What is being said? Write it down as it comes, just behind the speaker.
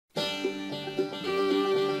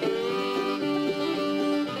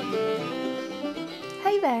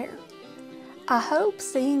I hope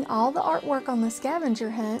seeing all the artwork on the scavenger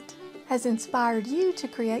hunt has inspired you to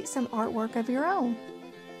create some artwork of your own.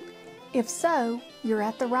 If so, you're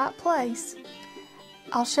at the right place.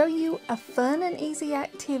 I'll show you a fun and easy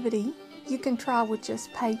activity you can try with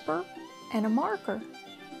just paper and a marker.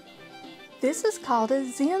 This is called a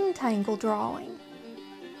Zentangle drawing.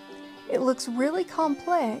 It looks really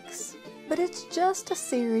complex, but it's just a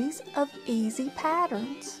series of easy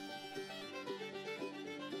patterns.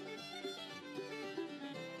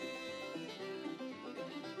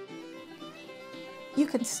 You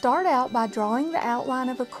can start out by drawing the outline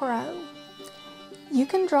of a crow. You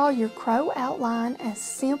can draw your crow outline as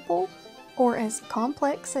simple or as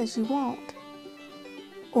complex as you want.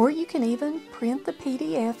 Or you can even print the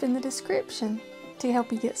PDF in the description to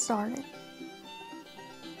help you get started.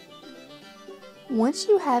 Once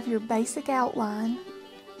you have your basic outline,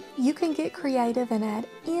 you can get creative and add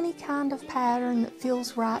any kind of pattern that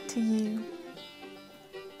feels right to you.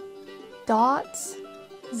 Dots,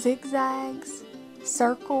 zigzags,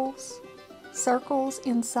 circles, circles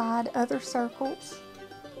inside other circles,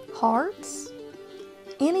 hearts,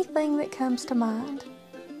 anything that comes to mind.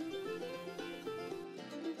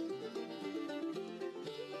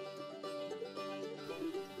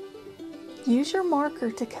 Use your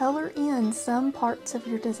marker to color in some parts of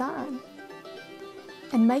your design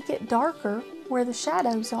and make it darker where the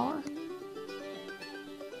shadows are.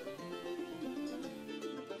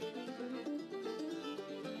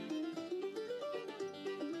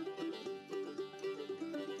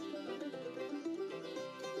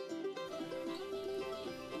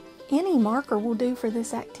 Any marker will do for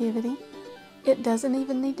this activity. It doesn't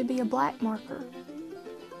even need to be a black marker.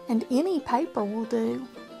 And any paper will do.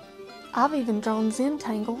 I've even drawn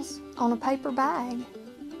Zentangles on a paper bag.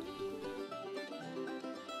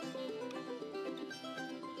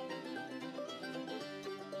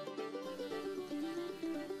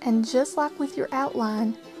 And just like with your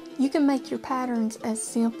outline, you can make your patterns as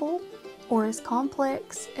simple or as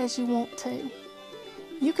complex as you want to.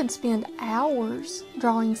 You can spend hours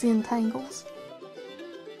drawing Zentangles.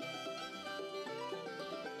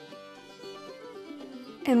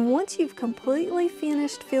 And once you've completely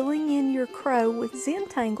finished filling in your crow with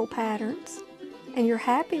Zentangle patterns, and you're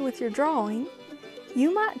happy with your drawing,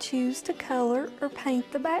 you might choose to color or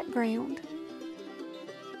paint the background.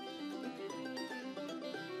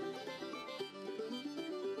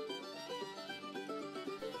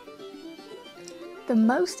 The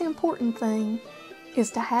most important thing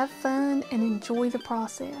is to have fun and enjoy the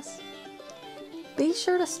process. Be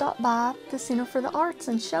sure to stop by the Center for the Arts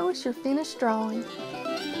and show us your finished drawing.